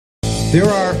There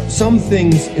are some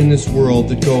things in this world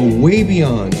that go way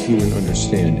beyond human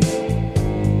understanding.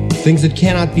 Things that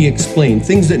cannot be explained,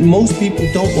 things that most people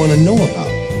don't want to know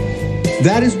about.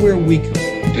 That is where we come.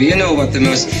 Do you know what the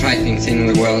most frightening thing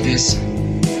in the world is?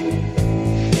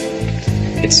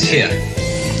 It's fear.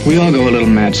 We all go a little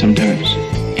mad sometimes.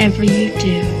 Whatever you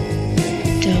do,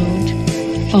 don't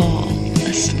fall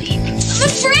asleep. I'm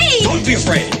afraid! Don't be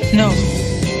afraid! No.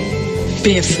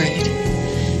 Be afraid.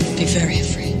 Be very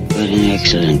afraid. What an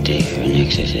excellent day for an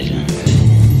exorcism.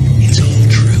 It's all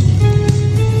true.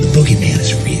 The boogeyman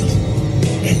is real.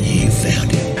 And you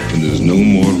found him. And there's no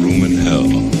more room in hell.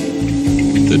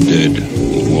 The dead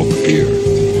will walk here.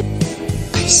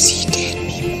 I see dead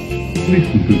people.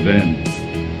 Listen to them.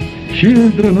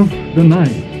 Children of the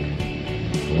night.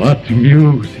 What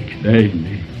music they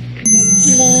make.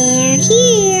 They're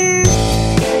here.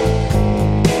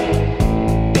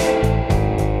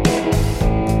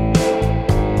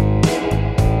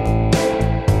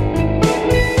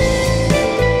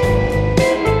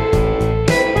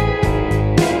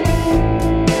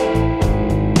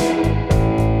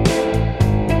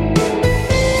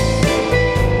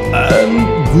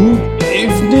 Good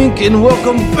evening and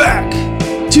welcome back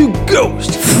to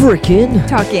Ghost Frickin'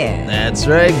 Talking. That's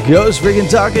right, Ghost Frickin'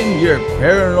 Talking, your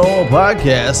paranormal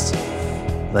podcast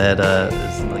that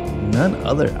is like none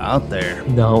other out there.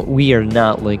 No, we are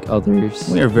not like others.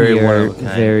 We are very one of a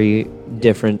kind. Very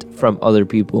different from other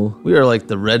people. We are like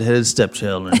the redheaded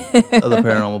stepchildren of the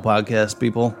paranormal podcast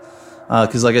people.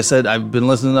 Because like I said, I've been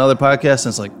listening to other podcasts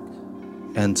and it's like,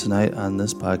 and tonight on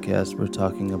this podcast, we're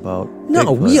talking about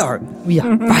No, Bigfoot. we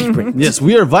are vibrant. Yes,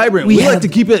 we are vibrant. We like to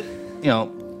keep it,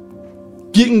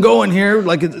 getting going here.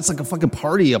 Like it's like a fucking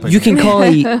party up here. You can call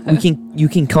you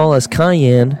can call us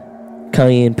cayenne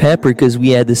pepper because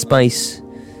we add the spice.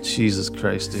 Jesus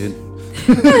Christ, dude.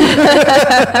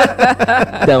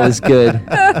 That was good.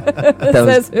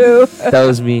 That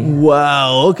was me.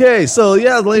 Wow. Okay, so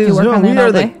yeah, ladies and gentlemen, we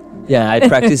are the I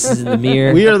practice this in the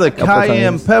mirror. We are the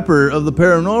cayenne pepper of the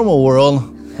paranormal world.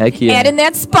 Heck yeah. Add in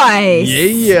that spice.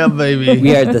 Yeah, baby.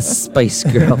 We are the Spice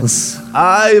Girls.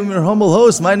 I am your humble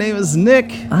host. My name is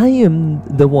Nick. I am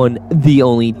the one, the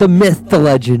only, the myth, the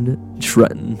legend,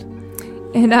 Trenton.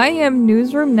 And I am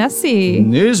Newsroom Nessie.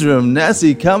 Newsroom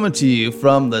Nessie coming to you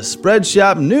from the Spread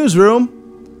Shop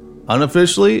Newsroom.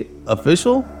 Unofficially,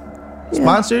 official,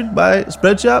 sponsored by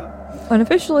Spread Shop.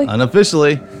 Unofficially. And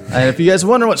if you guys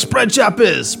wonder what Spread Shop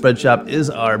is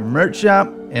our merch shop.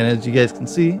 And as you guys can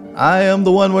see, I am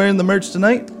the one wearing the merch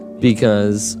tonight.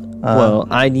 Because,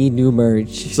 I need new merch.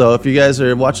 So if you guys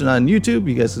are watching on YouTube,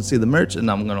 you guys can see the merch. And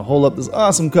I'm going to hold up this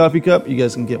awesome coffee cup. You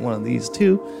guys can get one of these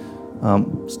too.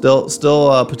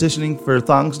 Still petitioning for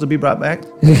thongs to be brought back.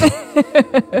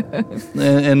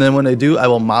 and then when they do, I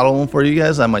will model them for you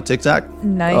guys on my TikTok.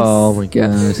 Nice. Oh my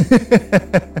god.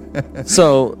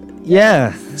 So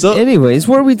anyways,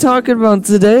 what are we talking about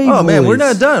today? Oh man, we're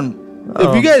not done.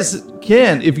 If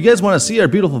you guys want to see our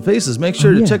beautiful faces, make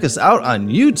sure to check us out on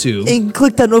YouTube. And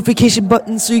click that notification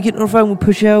button so you get notified when we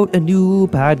push out a new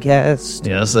podcast.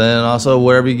 Yes, and also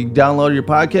wherever you download your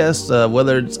podcast,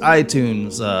 whether it's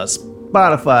iTunes,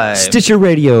 Spotify, Stitcher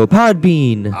Radio,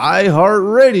 Podbean,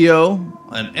 iHeartRadio,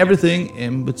 and everything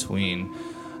in between.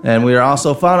 And we are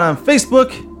also found on Facebook,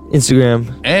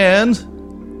 Instagram, and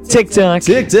TikTok.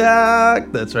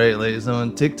 That's right, ladies and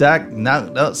gentlemen. TikTok,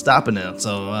 not stopping it.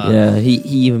 So he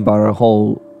even bought a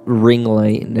whole ring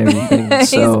light and everything.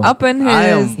 He's up in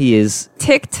his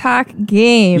TikTok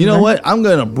game. You know what? I'm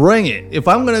gonna bring it. If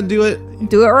I'm gonna do it,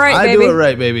 do it right, I baby. do it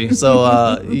right, baby.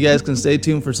 So you guys can stay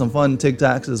tuned for some fun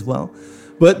TikToks as well.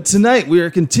 But tonight we are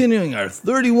continuing our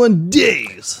 31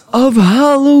 days of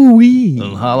Halloween.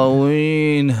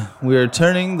 We are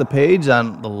turning the page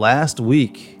on the last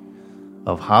week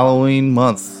of Halloween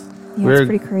month. Yeah, it's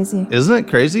pretty crazy. Isn't it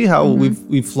crazy how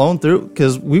we've flown through?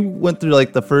 Because we went through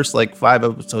like the first 5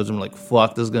 episodes and we're like,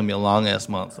 fuck, this is gonna be a long ass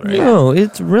month, right? No,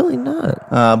 it's really not.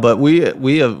 But we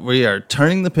are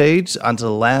turning the page onto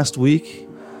the last week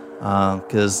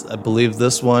because I believe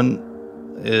this one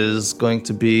is going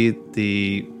to be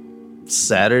the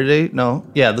Saturday.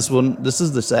 This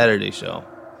is the Saturday show.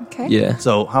 Okay. Yeah.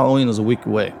 So Halloween is a week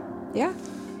away. Yeah.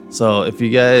 So if you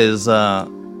guys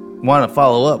want to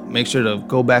follow up, make sure to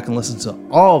go back and listen to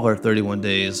all of our 31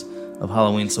 days of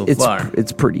Halloween so far.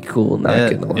 It's pretty cool,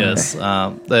 not gonna lie. Yes.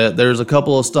 There's a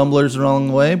couple of stumblers along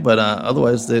the way, but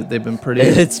otherwise they've been pretty.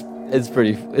 It's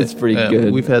pretty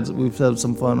good. We've had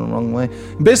some fun along the way.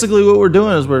 And basically, what we're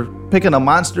doing is we're picking a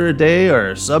monster a day or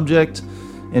a subject,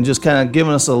 and just kind of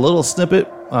giving us a little snippet.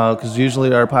 Because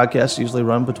usually our podcasts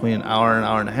run between an hour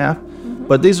and a half,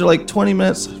 but these are like 20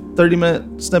 minutes,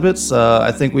 30-minute snippets.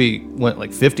 I think we went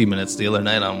like 50 minutes the other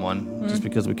night on one just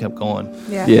because we kept going.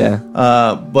 Yeah.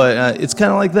 But it's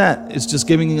kind of like that. It's just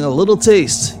giving you a little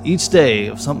taste each day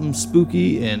of something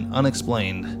spooky and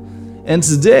unexplained. And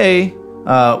today,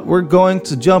 we're going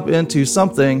to jump into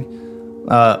something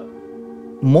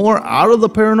more out of the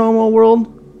paranormal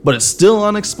world, but it's still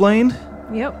unexplained.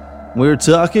 Yep. We're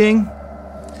talking,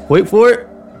 wait for it,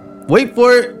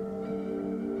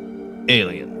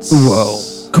 aliens. Whoa.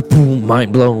 Kaboom,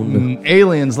 mind blown.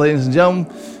 Aliens, ladies and gentlemen.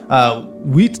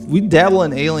 We dabble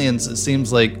in aliens, it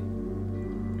seems like,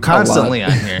 constantly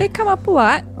on here. They come up a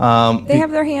lot. They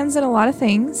have their hands in a lot of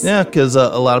things. Yeah, because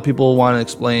a lot of people want to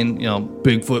explain,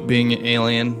 Bigfoot being an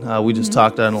alien. We just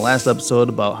talked on the last episode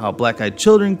about how black-eyed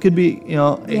children could be,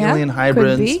 alien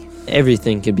hybrids. Could be.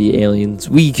 Everything could be aliens.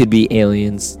 We could be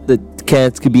aliens. The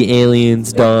cats could be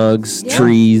aliens, dogs,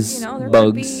 trees, there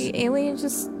bugs. Could be aliens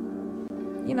just,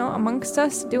 amongst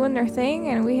us doing their thing,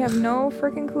 and we have no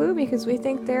freaking clue because we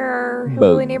think they're our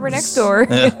hillbilly neighbor next door.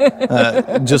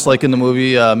 Just like in the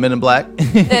movie Men in Black.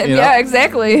 Yeah,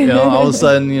 exactly. All of a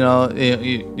sudden,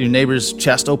 your neighbor's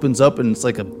chest opens up and it's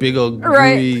like a big old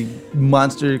gooey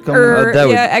monster coming out.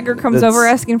 Edgar comes over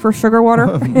asking for sugar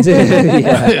water.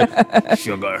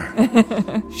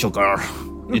 Sugar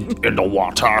in the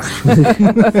water.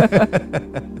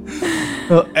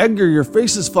 Edgar, your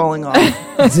face is falling off.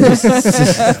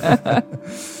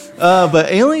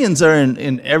 But aliens are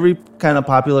in every kind of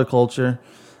popular culture.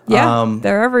 Yeah,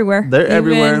 they're everywhere. They're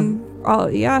everywhere.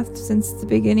 Since the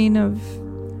beginning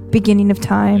of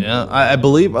time. Yeah, I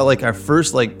believe like our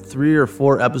first 3 or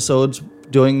 4 episodes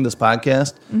doing this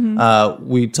podcast,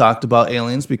 we talked about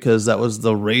aliens because that was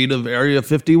the raid of Area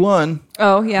 51.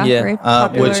 Oh yeah. Very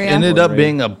popular, which ended up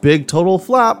being a big total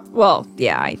flop. Well,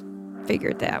 yeah, I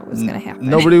figured that was going to happen.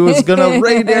 Nobody was going to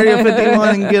raid Area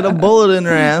 51 and get a bullet in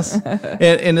their ass.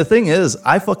 And the thing is,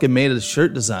 I fucking made a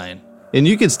shirt design. And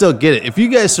you can still get it. If you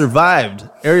guys survived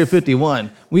Area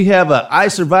 51, we have a I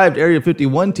Survived Area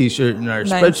 51 t-shirt in our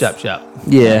Spreadshop shop.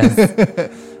 Yeah.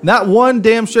 Not one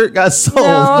damn shirt got sold.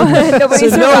 No, nobody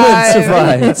survived.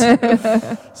 No one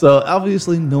survived. So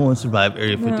obviously no one survived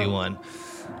Area 51.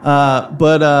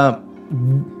 But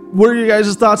what are your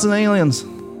guys' thoughts on aliens?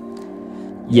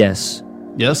 Yes.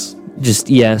 Yes? Just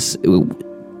yes.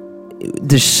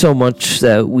 There's so much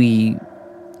that we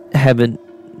haven't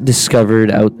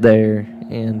discovered out there,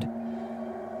 and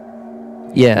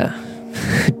yeah.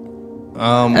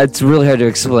 It's really hard to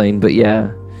explain, but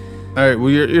yeah. All right, well,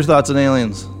 your thoughts on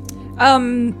aliens?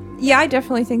 Yeah, I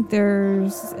definitely think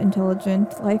there's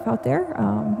intelligent life out there.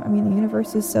 The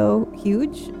universe is so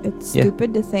huge. It's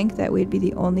stupid to think that we'd be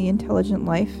the only intelligent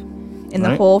life in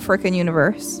the whole frickin'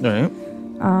 universe. All right.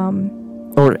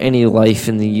 Or any life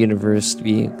in the universe, to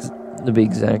be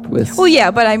exact with. Well, yeah,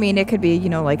 but it could be,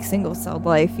 like single-celled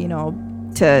life,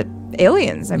 to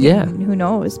aliens. Who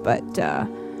knows? But, yeah,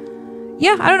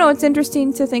 I don't know. It's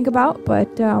interesting to think about. But,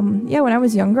 yeah, when I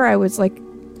was younger, I was,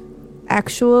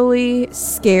 actually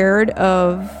scared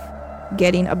of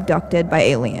getting abducted by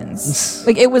aliens.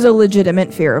 It was a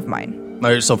legitimate fear of mine.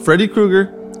 All right, so Freddy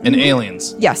Krueger and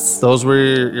aliens. Yes. Those were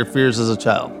your fears as a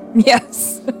child.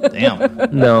 Yes. Damn.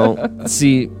 No,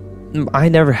 see, I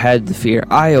never had the fear.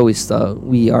 I always thought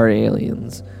we are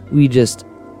aliens.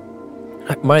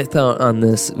 My thought on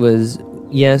this was,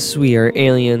 yes, we are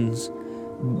aliens,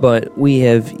 but we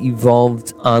have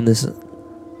evolved on this.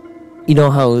 You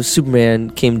know how Superman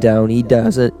came down, he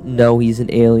doesn't know he's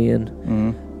an alien,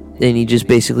 and he just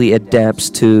basically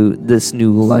adapts to this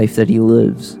new life that he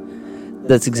lives.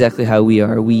 That's exactly how we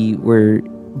are. We were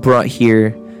brought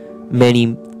here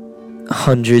many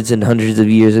hundreds and hundreds of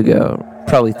years ago,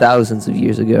 probably thousands of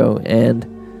years ago, and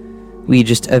we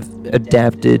just have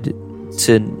adapted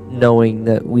to knowing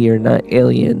that we are not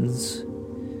aliens.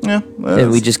 Yeah. And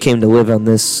we just came to live on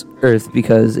this earth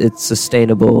because it's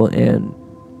sustainable and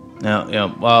Yeah.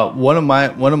 One of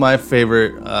my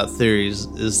favorite theories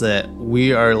is that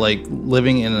we are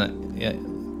living in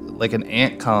an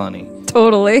ant colony.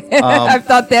 Totally. I've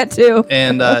thought that too.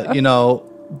 And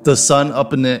the sun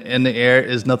up in the air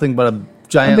is nothing but a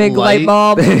giant big light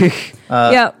bulb.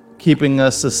 Yep. Keeping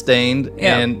us sustained,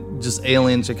 and just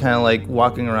aliens are kind of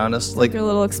walking around us like a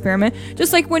little experiment,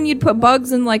 just like when you'd put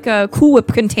bugs in a Cool Whip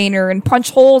container and punch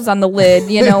holes on the lid,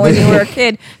 when you were a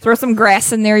kid, throw some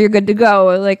grass in there, you're good to go.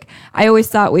 I always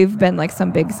thought we've been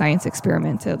some big science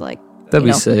experiment to that'd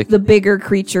be sick. The bigger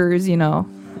creatures,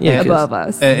 above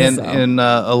us, and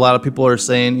a lot of people are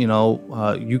saying,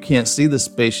 you can't see the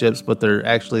spaceships, but they're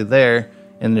actually there,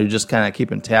 and they're just kind of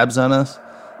keeping tabs on us.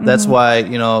 That's why,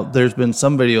 there's been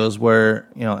some videos where,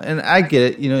 and I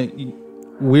get it,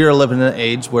 we are living in an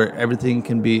age where everything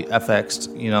can be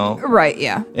FX'd, you know. Right,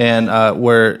 yeah. And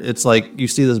where it's like you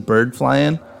see this bird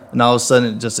flying, and all of a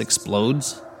sudden it just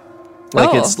explodes.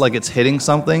 Like it's hitting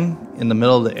something in the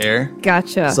middle of the air.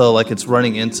 Gotcha. So like it's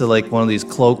running into like one of these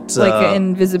cloaked like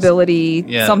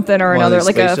invisibility something or another,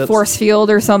 like a force field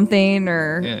or something,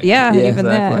 or even exactly.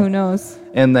 That. Who knows?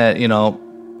 And that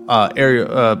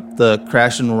the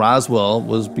crash in Roswell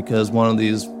was because one of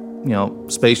these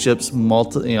spaceships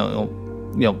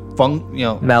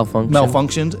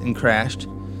malfunctioned and crashed.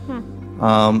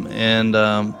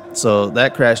 So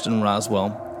that crashed in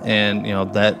Roswell. And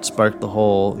that sparked the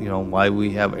whole why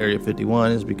we have Area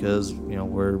 51 is because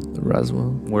we're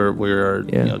Roswell. We're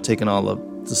taking all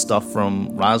the stuff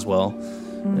from Roswell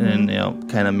and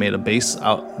kind of made a base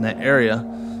out in that area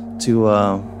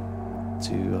to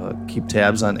keep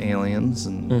tabs on aliens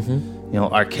and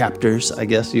our captors, I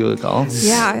guess you would call them.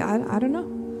 Yeah, I don't know.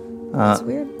 It's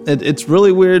weird. It's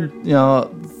really weird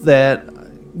that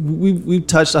we've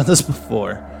touched on this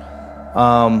before.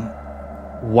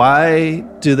 Why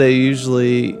do they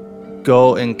usually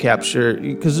go and capture?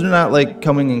 Because they're not like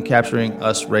coming and capturing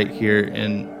us right here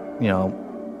in,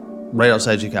 right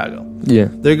outside Chicago. Yeah.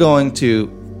 They're going to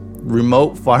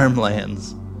remote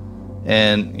farmlands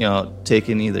and,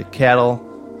 taking either cattle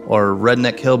or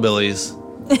redneck hillbillies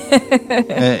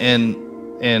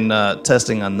and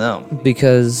testing on them.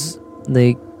 Because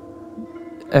if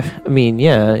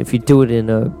you do it in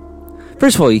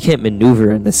first of all, you can't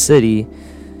maneuver in the city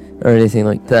or anything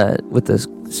like that with the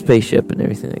spaceship and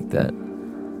everything like that.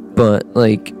 But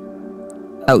like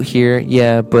out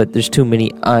here, but there's too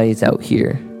many eyes out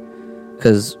here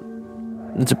because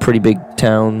it's a pretty big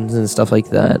town and stuff like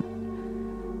that.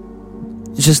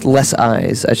 It's just less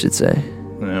eyes, I should say.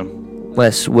 Yeah.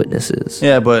 Less witnesses.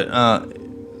 Yeah, but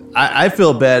I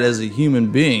feel bad as a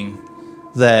human being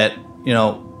that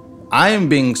I am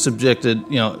being subjected,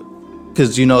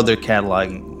 because they're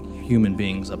cataloging human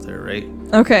beings up there, right?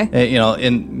 Okay.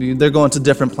 And they're going to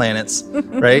different planets,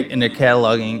 right? And they're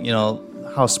cataloging,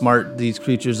 how smart these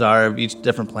creatures are of each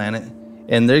different planet,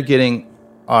 and they're getting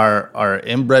our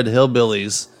inbred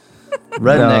hillbillies,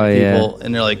 redneck people,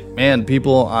 and they're like, man,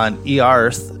 people on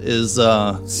E-Arth is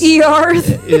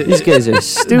E-Arth. These guys are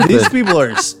stupid. These people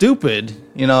are stupid.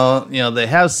 They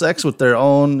have sex with their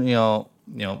own,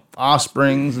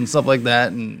 offsprings and stuff like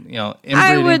that, and inbreeding.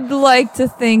 I would like to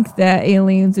think that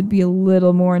aliens would be a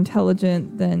little more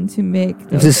intelligent than to make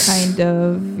those kind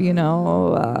of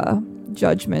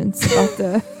judgments about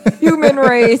the human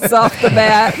race off the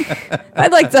bat.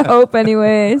 I'd like to hope,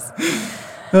 anyways.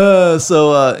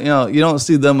 So you don't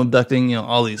see them abducting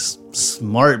all these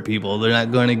smart people. They're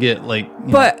not going to get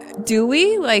But do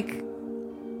we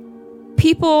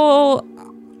people?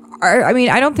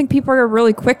 I don't think people are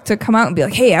really quick to come out and be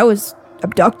like, hey, I was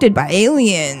abducted by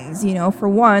aliens. For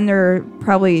one, they're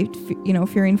probably,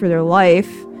 fearing for their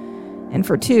life. And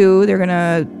for two, they're going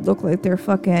to look like they're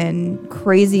fucking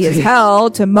crazy as hell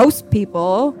to most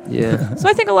people. Yeah. So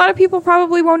I think a lot of people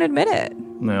probably won't admit it.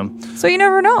 Yeah. So you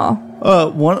never know.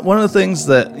 One of the things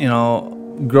that,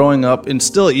 growing up and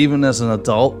still even as an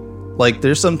adult,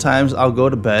 there's sometimes I'll go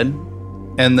to bed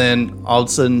and then all of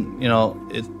a sudden,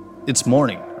 it's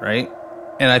morning. Right?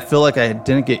 And I feel like I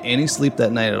didn't get any sleep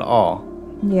that night at all.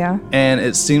 Yeah. And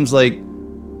it seems like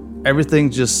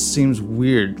everything just seems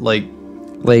weird. Like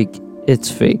it's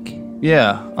fake.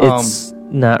 Yeah. It's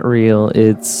not real.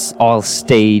 It's all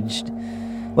staged.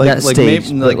 Not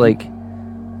staged, but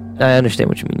I understand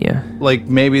what you mean, yeah. Like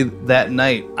maybe that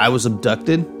night I was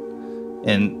abducted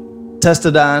and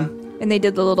tested on. And they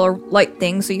did the little light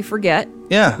thing so you forget.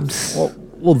 Yeah.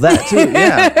 Well, that too,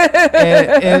 yeah.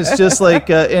 and it's just and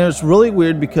it's really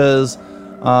weird because,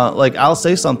 I'll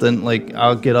say something,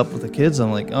 I'll get up with the kids,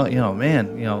 I'm like, oh,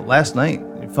 man, last night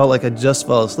it felt like I just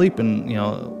fell asleep and,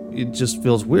 it just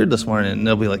feels weird this morning. And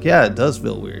they'll be like, yeah, it does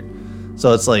feel weird.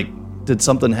 So it's like, did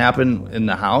something happen in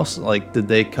the house? Did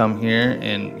they come here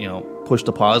and, push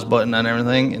the pause button on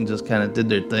everything and just kind of did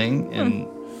their thing? And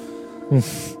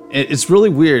it's really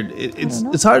weird.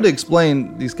 It's hard to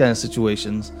explain these kind of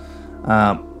situations.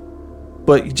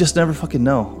 But you just never fucking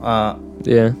know.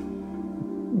 Yeah.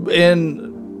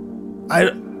 And I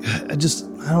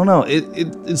don't know.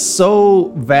 It's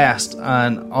so vast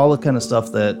on all the kind of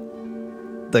stuff that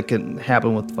can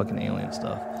happen with fucking alien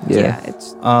stuff. Yeah.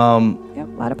 It's a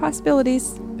lot of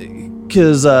possibilities.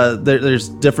 Because there's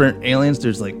different aliens.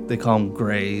 There's they call them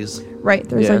grays. Right.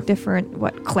 There's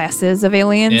different classes of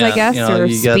aliens, I guess, or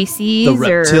species. The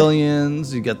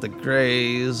reptilians. You got the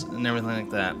grays and everything like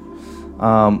that.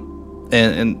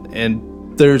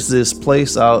 And there's this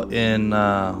place out in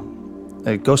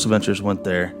Ghost Adventures went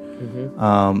there,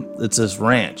 It's this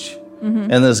ranch.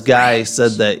 And this guy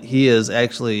said that he has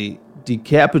actually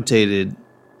decapitated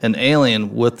an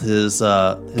alien with his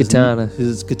katana.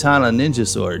 His katana ninja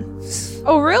sword.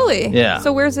 Oh, really? Yeah.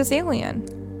 So where's this alien?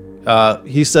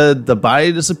 He said the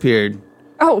body disappeared.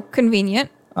 Oh, convenient.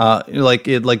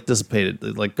 It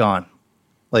dissipated, gone.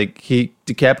 Like he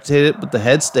decapitated it, but the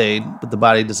head stayed, but the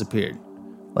body disappeared.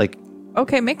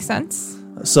 Okay, makes sense.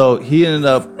 So he ended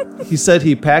up. He said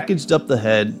he packaged up the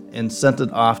head and sent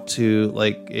it off to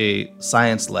a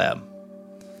science lab,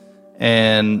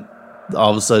 and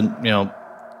all of a sudden,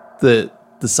 the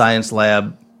science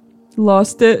lab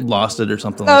lost it or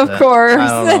something like that. Of course. I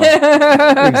don't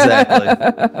know.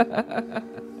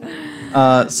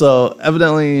 Exactly. So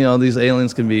evidently, these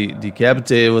aliens can be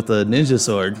decapitated with a ninja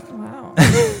sword. Wow.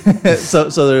 so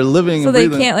they're living. So they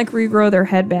can't regrow their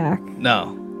head back.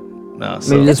 No.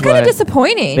 So maybe it's kind of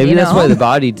disappointing. Maybe that's why the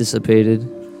body dissipated.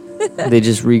 They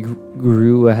just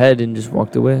regrew a head and just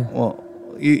walked away. Well,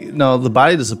 the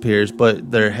body disappears, but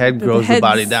their head grows the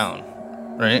body down,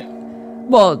 right?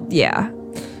 Well, yeah.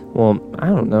 Well, I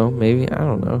don't know. Maybe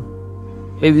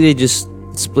they just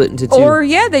split into two. Or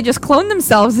they just clone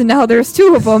themselves, and now there's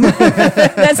two of them.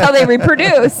 That's how they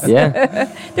reproduce.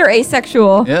 Yeah, they're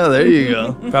asexual. Yeah, there you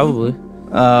go. Probably.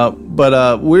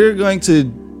 But we're going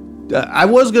to. I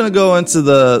was going to go into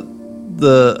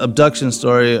the abduction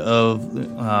story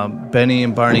of Benny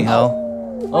and Barney Hill.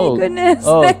 Oh my goodness!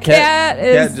 The cat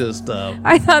is. Cat just.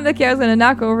 I thought the cat was going to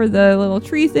knock over the little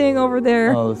tree thing over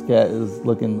there. Oh, this cat is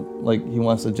looking like he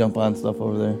wants to jump on stuff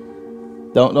over there.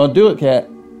 Don't do it, cat.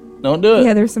 Don't do it.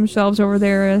 Yeah, there's some shelves over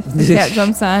there. If the cat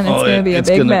jumps on, it's going to be a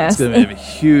big mess. It's going to be a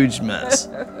huge mess.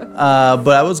 But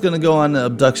I was going to go on the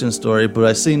abduction story, but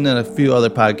I've seen that a few other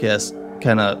podcasts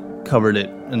kind of covered it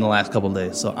in the last couple of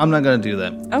days, so I'm not going to do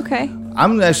that. Okay.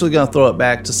 I'm actually going to throw it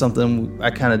back to something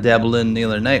I kind of dabbled in the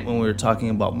other night when we were talking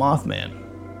about Mothman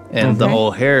and the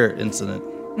whole hair incident.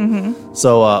 Mm-hmm.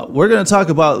 So we're going to talk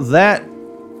about that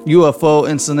UFO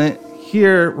incident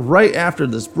here right after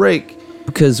this break.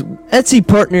 Because Etsy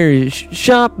partner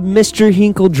shop Mr.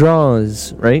 Hinkle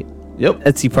Draws, right? Yep.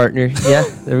 Etsy partner. Yeah,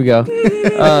 there we go.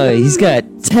 He's got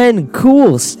 10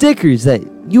 cool stickers that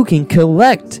you can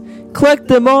collect. Collect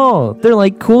them all. They're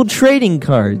like cool trading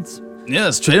cards.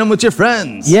 Yes, trade them with your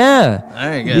friends. Yeah. All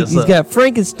right, guys. He's got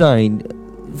Bride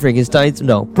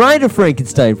of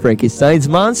Frankenstein's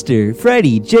monster,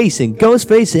 Freddy, Jason,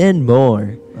 Ghostface, and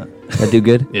more. I do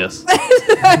good? Yes.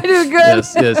 I do good.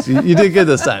 Yes, you did good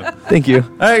this time. Thank you.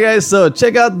 All right, guys, so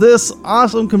check out this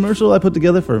awesome commercial I put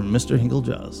together for Mr. Hinkle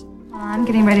Jaws. I'm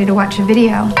getting ready to watch a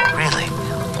video. Really?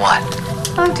 What?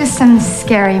 Oh, just some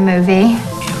scary movie.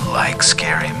 You like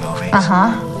scary movies?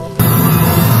 Uh-huh.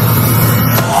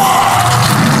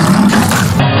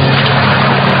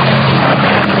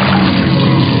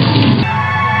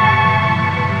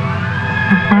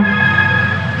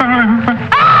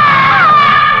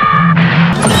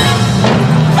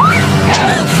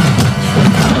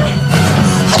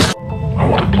 I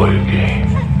want to play a game.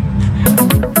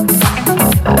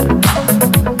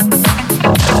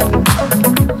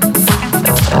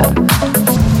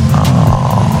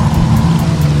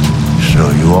 So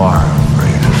you are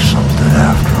afraid of something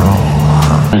after all,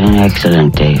 huh? What an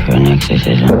excellent day for an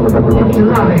exorcism. It's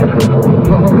alive!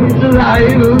 It's alive!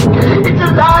 It's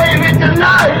alive! It's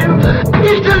alive!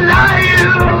 It's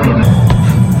alive!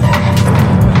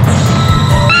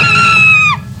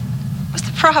 What's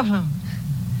the problem?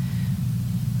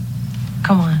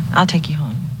 Come on, I'll take you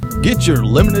home. Get your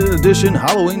limited edition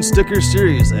Halloween sticker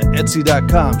series at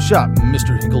Etsy.com. Shop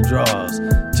Mr. Hinkle Draws.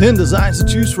 10 designs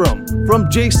to choose from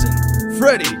Jason,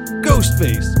 Freddy,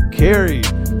 Ghostface, Carrie,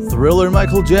 Thriller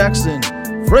Michael Jackson,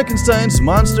 Frankenstein's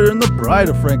monster and the Bride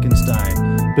of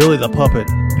Frankenstein, Billy the Puppet,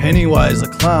 Pennywise the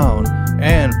Clown,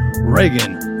 and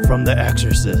Reagan from The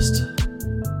Exorcist.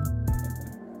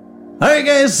 Alright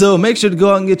guys, so make sure to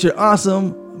go out and get your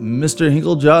awesome Mr.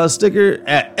 Hinkle Jaws sticker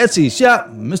at Etsy. Shop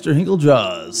Mr. Hinkle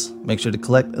Jaws. Make sure to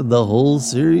collect the whole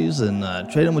series and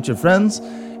trade them with your friends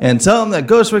and tell them that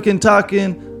Ghost Frickin'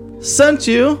 Talkin' sent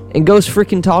you. And Ghost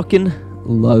Frickin' Talkin'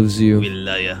 loves you. We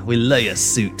love ya. We love ya,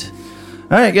 suit.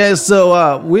 Alright guys,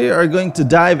 so we are going to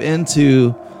dive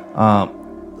into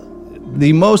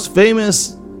the most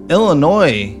famous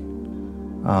Illinois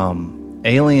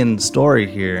alien story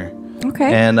here.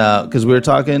 Okay. And because we were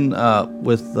talking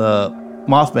with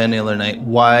Mothman the other night,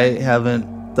 why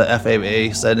haven't the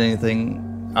FAA said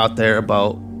anything out there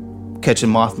about catching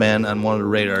Mothman on one of the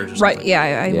radars or something? Right, yeah,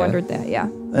 I wondered that, yeah.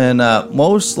 And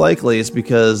most likely it's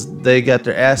because they got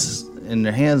their asses in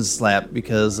their hands slapped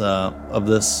because of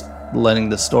this, letting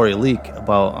the story leak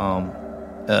about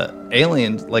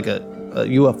alien, like a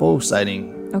UFO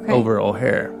sighting over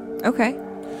O'Hare. Okay.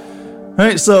 All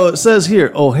right, so it says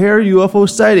here, O'Hare UFO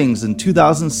sightings in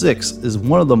 2006 is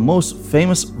one of the most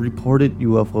famous reported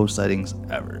UFO sightings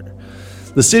ever.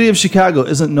 The city of Chicago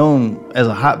isn't known as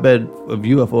a hotbed of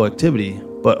UFO activity,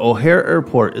 but O'Hare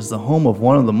Airport is the home of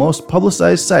one of the most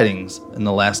publicized sightings in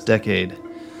the last decade.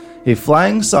 A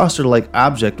flying saucer-like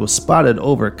object was spotted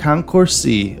over Concourse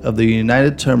C of the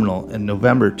United Terminal in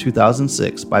November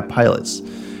 2006 by pilots,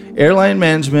 airline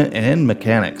management, and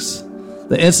mechanics.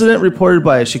 The incident, reported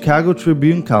by a Chicago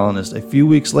Tribune columnist a few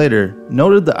weeks later,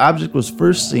 noted the object was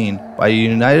first seen by a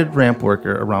United ramp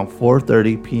worker around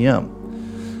 4:30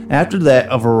 p.m. After that,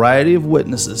 a variety of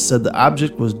witnesses said the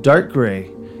object was dark gray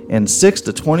and 6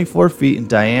 to 24 feet in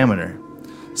diameter.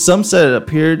 Some said it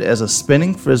appeared as a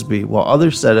spinning frisbee, while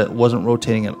others said it wasn't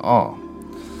rotating at all.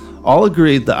 All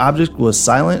agreed the object was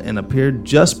silent and appeared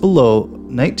just below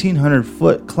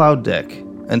 1,900-foot cloud deck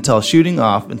until shooting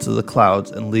off into the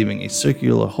clouds and leaving a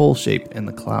circular hole shape in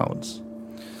the clouds.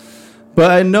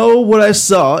 But I know what I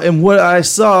saw, and what I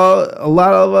saw a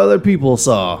lot of other people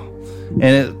saw. And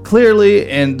it clearly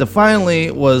and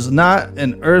defiantly was not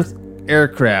an Earth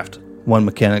aircraft, one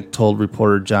mechanic told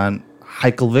reporter John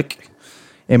Heikelvik.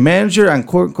 A manager on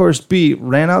Concourse B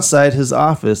ran outside his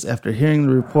office after hearing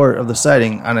the report of the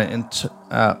sighting on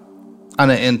an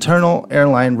internal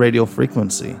airline radio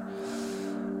frequency.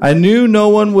 I knew no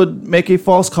one would make a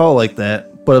false call like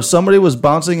that, but if somebody was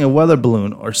bouncing a weather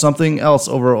balloon or something else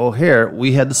over O'Hare,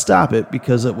 we had to stop it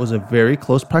because it was a very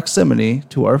close proximity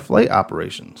to our flight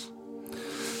operations.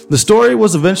 The story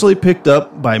was eventually picked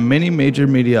up by many major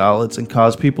media outlets and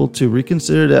caused people to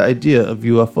reconsider the idea of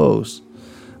UFOs.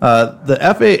 The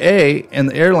FAA and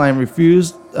the airline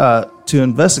refused to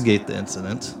investigate the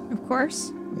incident. Of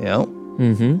course. Yeah.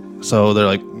 Mm-hmm. So they're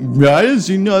like, I didn't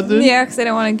see nothing. Yeah, because they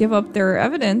don't want to give up their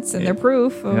evidence and their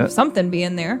proof of something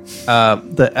being there.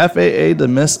 The FAA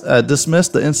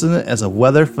dismissed the incident as a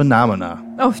weather phenomena.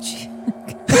 Oh, gee.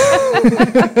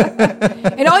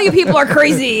 And all you people are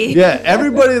crazy. Yeah,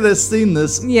 everybody that's seen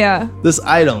this this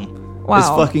item is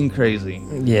fucking crazy.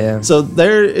 Yeah. So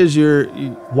there is your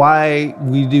why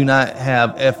we do not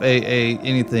have FAA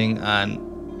anything on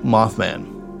Mothman.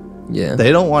 Yeah.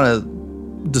 They don't want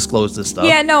to disclose this stuff.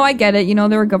 Yeah, no, I get it. You know,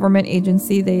 they're a government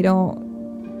agency. They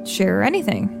don't share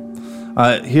anything.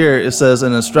 Here it says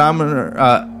an astronomer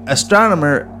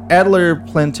Adler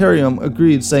Planetarium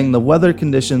agreed, saying the weather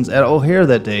conditions at O'Hare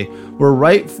that day were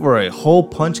right for a hole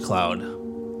punch cloud.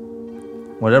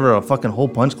 Whatever a fucking hole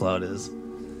punch cloud is.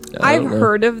 I've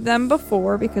heard of them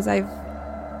before because I've,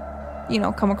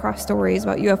 come across stories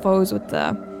about UFOs with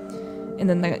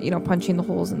punching the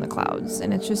holes in the clouds.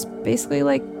 And it's just basically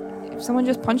like if someone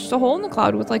just punched a hole in the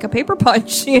cloud with like a paper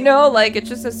punch, like it's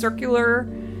just a circular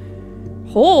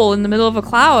hole in the middle of a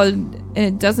cloud and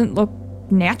it doesn't look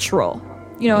natural.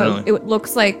 Really? It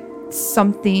looks like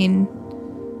something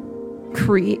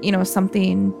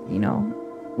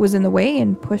was in the way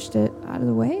and pushed it out of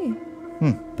the way.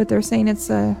 But they're saying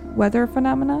it's a weather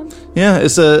phenomenon? Yeah,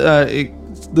 it's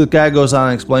the guy goes on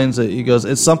and explains it. He goes,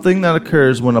 it's something that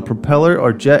occurs when a propeller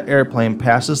or jet airplane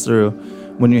passes through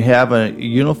when you have a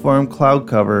uniform cloud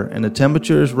cover and the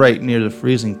temperature is right near the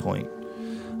freezing point.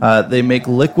 They make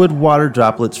liquid water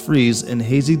droplets freeze and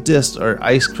hazy discs or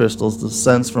ice crystals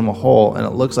descends from a hole, and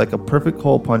it looks like a perfect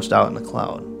hole punched out in the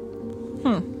cloud.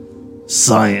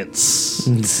 Science.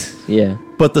 Yeah.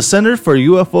 But the Center for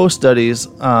UFO Studies,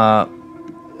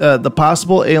 the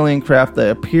possible alien craft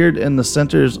that appeared in the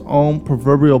center's own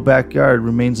proverbial backyard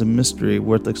remains a mystery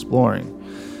worth exploring.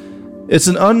 It's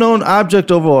an unknown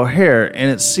object over O'Hare,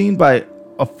 and it's seen by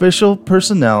official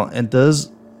personnel. And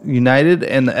does United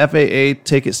and the FAA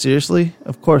take it seriously?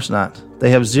 Of course not. They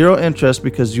have zero interest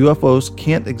because UFOs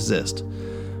can't exist.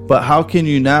 But how can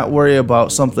you not worry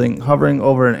about something hovering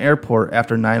over an airport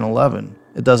after 9/11?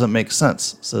 It doesn't make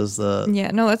sense, says the...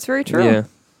 Yeah, no, that's very true.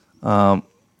 Yeah.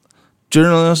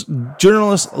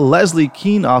 Journalist Leslie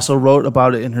Kean also wrote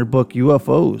about it in her book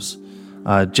UFOs.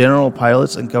 General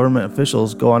pilots and government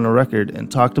officials go on the record and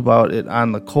talked about it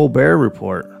on the Colbert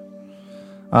Report.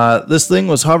 This thing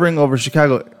was hovering over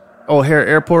Chicago O'Hare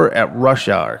Airport at rush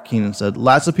hour, Keenan said.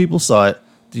 Lots of people saw it.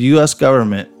 The U.S.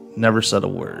 government never said a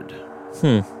word.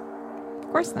 Of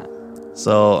course not.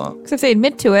 So, because if they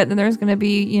admit to it, then there's going to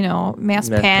be, mass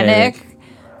panic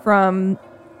from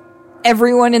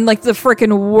everyone in like the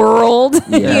freaking world,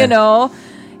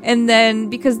 And then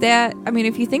because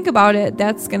if you think about it,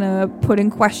 that's going to put in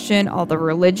question all the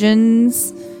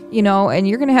religions, and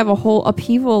you're going to have a whole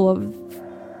upheaval of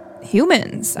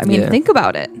humans. Think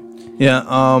about it. Yeah.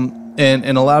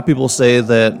 And a lot of people say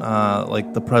that,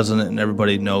 like the president and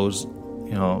everybody knows,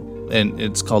 and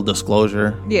it's called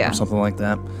disclosure, Yeah. or something like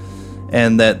that,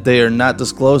 and that they are not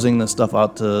disclosing this stuff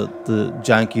out to the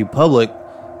John Q public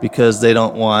because they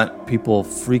don't want people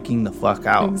freaking the fuck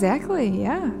out. Exactly.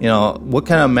 Yeah. You know, what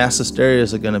kind of mass hysteria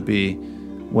is it going to be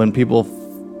when people,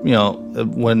 you know,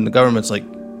 when the government's like,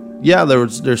 yeah,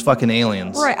 there's fucking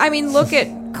aliens. Right. I mean, look at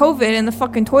COVID and the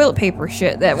fucking toilet paper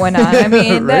shit that went on. I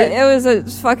mean, Right? it was a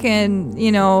fucking,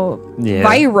 Yeah.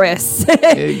 virus.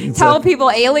 Tell people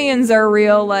aliens are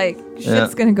real, like,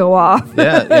 shit's going to go off.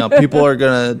 Yeah, people are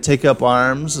going to take up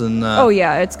arms and... oh,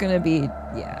 yeah, it's going to be,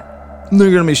 they're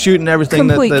going to be shooting everything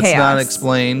that's chaos. not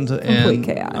explained. Complete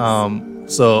chaos.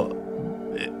 So,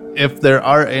 if there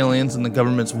are aliens and the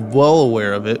government's well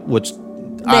aware of it, which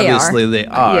obviously they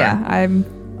are. Yeah, I'm...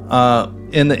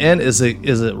 in the end, is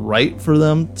it right for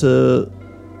them to...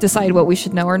 decide what we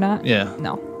should know or not? Yeah.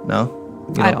 No.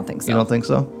 No? I don't think so. You don't think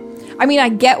so? I mean, I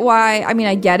get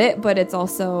it, but it's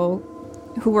also,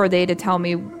 who are they to tell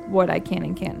me what I can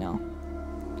and can't know?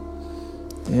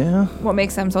 Yeah. What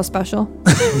makes them so special?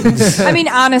 I mean,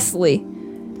 honestly.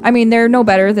 I mean, they're no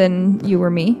better than you or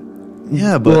me.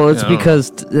 Yeah, but... Well, it's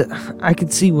because I can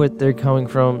see what they're coming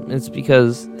from. It's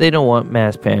because they don't want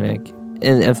mass panic.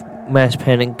 And if mass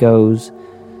panic goes,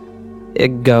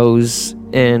 it goes,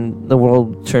 and the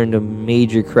world turned to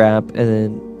major crap, and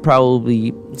then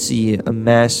probably see a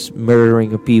mass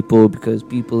murdering of people because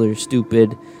people are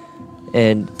stupid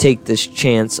and take this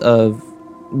chance of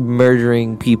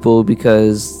murdering people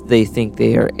because they think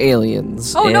they are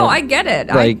aliens. Oh, and no, I get it.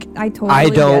 Like, I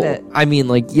totally get it. I mean,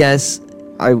 like, yes,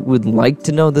 I would like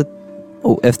to know that,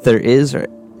 if there is or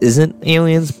isn't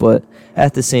aliens, but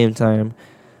at the same time,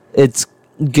 it's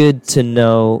good to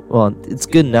know, well, it's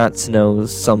good not to know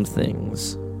some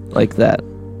things like that.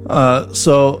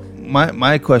 So,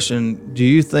 my question, do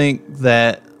you think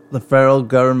that the federal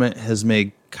government has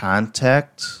made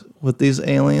contact with these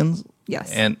aliens?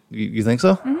 Yes. And you think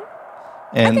so? Mm-hmm.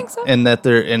 And, I think so. And that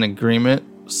they're in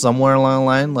agreement somewhere along the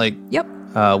line? Like, yep.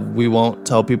 We won't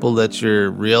tell people that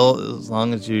you're real as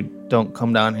long as you don't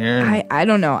come down here. And I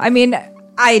don't know. I mean,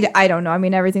 I don't know. I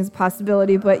mean, everything's a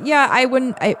possibility, but yeah, I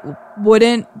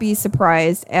wouldn't be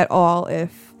surprised at all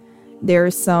if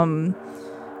there's some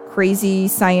crazy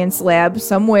science lab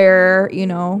somewhere,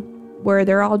 where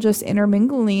they're all just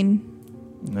intermingling.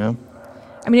 Yeah.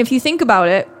 I mean, if you think about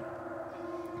it,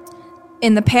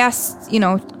 in the past,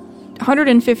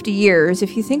 150 years,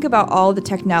 if you think about all the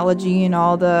technology and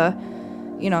all the,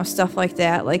 stuff like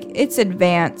that, like, it's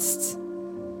advanced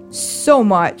so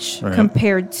much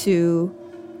compared to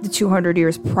the 200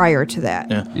 years prior to that.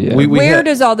 Yeah. Where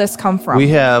does all this come from? We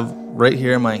have right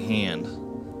here in my hand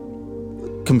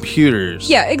computers.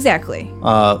 Yeah, exactly.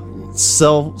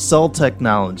 Cell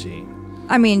technology.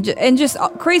 I mean, and just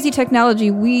crazy technology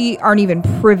we aren't even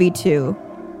privy to,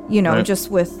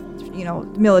 just with,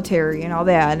 military and all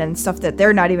that and stuff that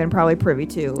they're not even probably privy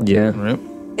to. Yeah. Right.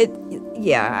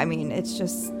 I mean, it's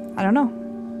just, I don't know.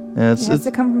 Yeah, it has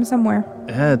to come from somewhere.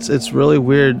 Yeah, it's really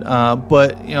weird.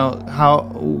 But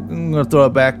how I'm gonna throw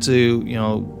it back to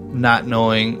not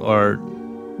knowing or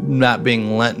not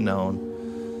being let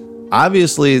known.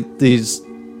 Obviously, these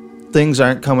things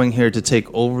aren't coming here to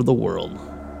take over the world,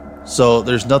 so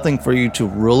there's nothing for you to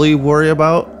really worry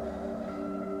about,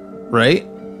 right?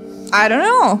 I don't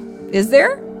know. Is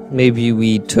there? Maybe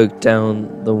we took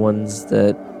down the ones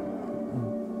that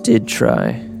did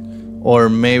try. Or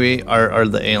maybe are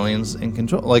the aliens in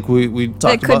control? Like we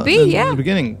talked about in the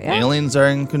beginning. Yeah. Aliens are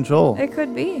in control. It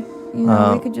could be.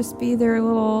 We could just be their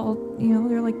little,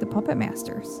 they're like the puppet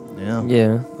masters. Yeah.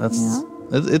 Yeah.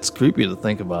 It's creepy to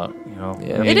think about,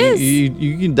 Yeah. I mean, it is.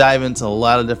 You can dive into a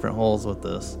lot of different holes with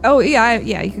this. Oh, yeah.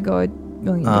 You could go a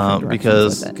million different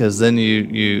directions because then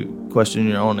you question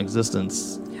your own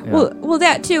existence. Yeah. Well,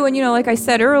 that too. And, like I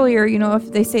said earlier,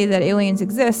 if they say that aliens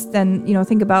exist, then,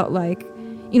 think about, like,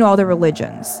 all the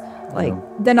religions. Like,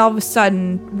 then all of a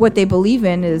sudden, what they believe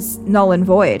in is null and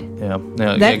void. Yeah.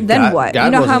 Then God, what?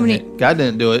 God how many? God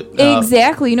didn't do it.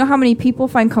 Exactly. You know how many people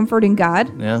find comfort in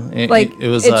God? Yeah. Like, it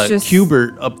was just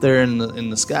Hubert up there in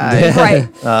the sky. Right.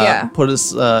 Yeah. Put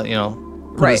us,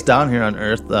 put us down here on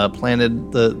Earth.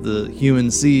 Planted the human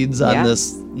seeds on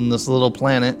this little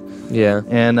planet. Yeah.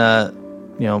 And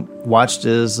watched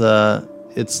as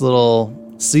its little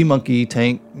sea monkey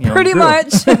tank. Pretty grew.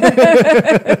 much.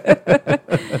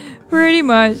 Pretty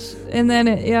much. And then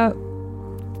it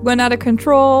went out of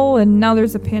control, and now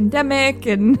there's a pandemic,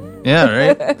 and yeah,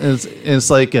 right. It's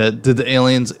like, did the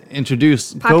aliens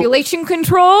introduce population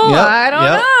control? Yep, I don't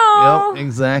know. Yep,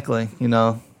 exactly.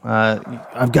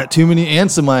 I've got too many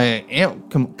ants in my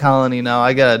ant colony now.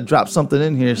 I gotta drop something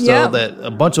in here so that a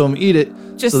bunch of them eat it,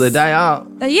 so they die out.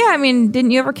 Yeah, I mean,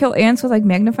 didn't you ever kill ants with like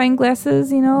magnifying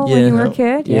glasses? You know, when you were a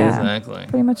kid. Yeah, exactly.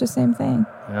 Pretty much the same thing.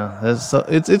 Yeah,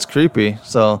 it's creepy.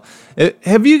 So,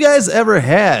 have you guys ever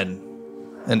had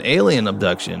an alien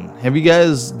abduction? Have you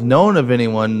guys known of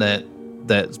anyone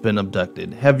that's been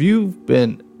abducted? Have you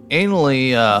been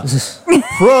anally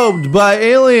probed by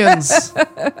aliens?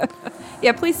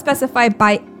 Yeah, please specify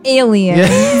by aliens.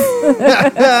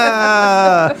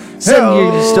 Yeah. Send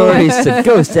your stories to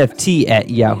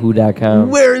ghostft@yahoo.com.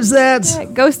 Where is that?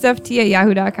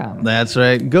 Ghostft@yahoo.com. That's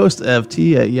right,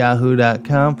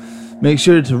 ghostft@yahoo.com. Make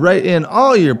sure to write in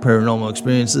all your paranormal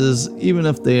experiences, even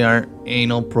if they aren't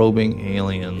anal probing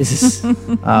aliens.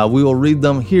 We will read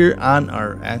them here on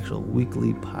our actual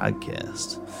weekly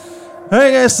podcast. All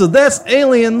right, guys, so that's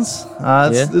aliens.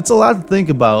 It's a lot to think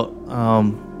about.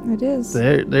 It is.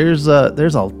 There's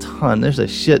a ton. There's a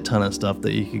shit ton of stuff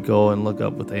that you could go and look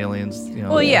up with aliens. You know.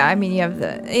 Well, yeah. I mean, you have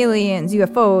the aliens,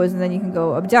 UFOs, and then you can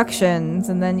go abductions,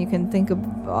 and then you can think of,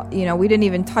 we didn't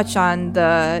even touch on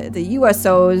the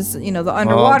USOs. You know, the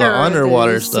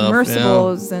underwater stuff,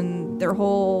 submersibles, and their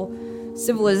whole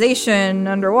civilization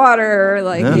underwater.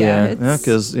 Like,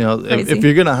 because if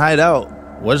you're gonna hide out,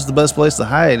 what's the best place to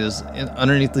hide is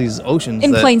underneath these oceans.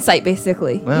 In plain sight,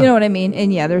 basically. Yeah. You know what I mean?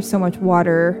 And there's so much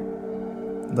water.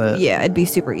 It'd be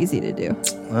super easy to do.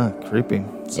 Creepy.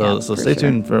 So stay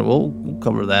tuned for we'll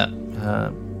cover that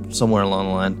somewhere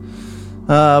along the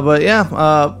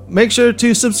line. Make sure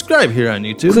to subscribe here on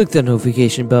YouTube. Click the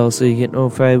notification bell so you get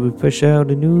notified when we push out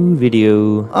a new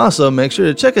video. Also, make sure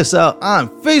to check us out on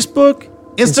Facebook,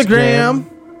 Instagram.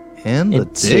 And the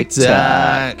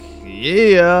TikTok.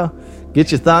 Yeah. Get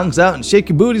your thongs out and shake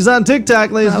your booties on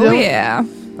TikTok, ladies and gentlemen. Yeah.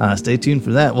 Stay tuned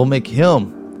for that. We'll make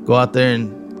him go out there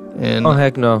and oh,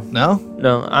 heck no. No?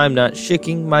 No, I'm not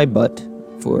shaking my butt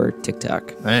for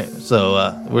TikTok. All right,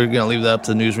 so we're going to leave that up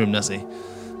to Newsroom Nessie.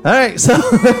 All right, so...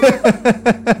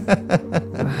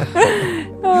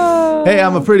 Hey,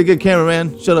 I'm a pretty good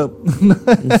cameraman. Shut up.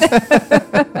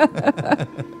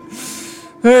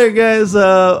 All right, guys.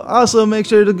 Also, make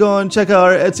sure to go and check out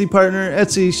our Etsy partner,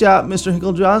 Etsy shop, Mr.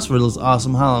 Hinklejaws, for those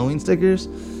awesome Halloween stickers.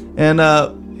 And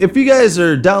if you guys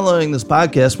are downloading this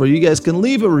podcast where you guys can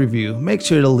leave a review, make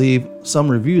sure to leave some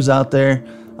reviews out there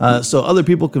so other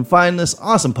people can find this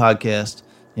awesome podcast.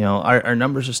 You know, our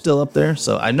numbers are still up there,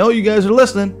 so I know you guys are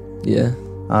listening. Yeah.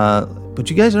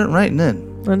 But you guys aren't writing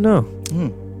in. I know.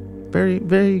 Very,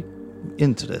 very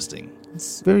interesting.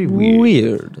 It's very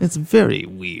weird. It's very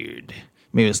weird.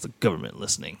 Maybe it's the government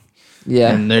listening.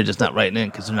 Yeah. And they're just not writing in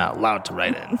because they're not allowed to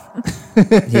write in.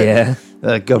 Yeah.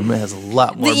 The government has a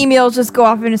lot more. The emails just go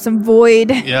off into some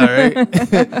void. Yeah, right?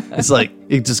 It's like,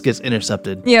 it just gets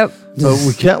intercepted. Yep. So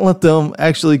we can't let them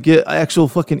actually get actual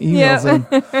fucking emails in.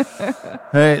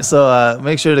 All right, so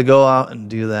make sure to go out and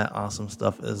do that awesome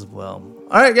stuff as well.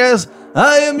 All right, guys.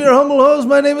 I am your humble host.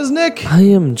 My name is Nick. I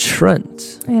am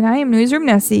Trent. And I am Newsroom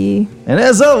Nessie. And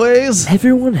as always,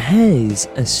 everyone has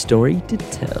a story to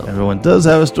tell. Everyone does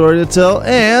have a story to tell.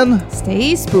 And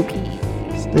stay spooky.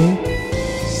 Stay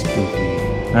spooky.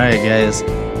 All right, guys.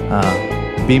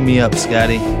 Beam me up,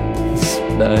 Scotty.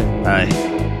 Bye. Bye.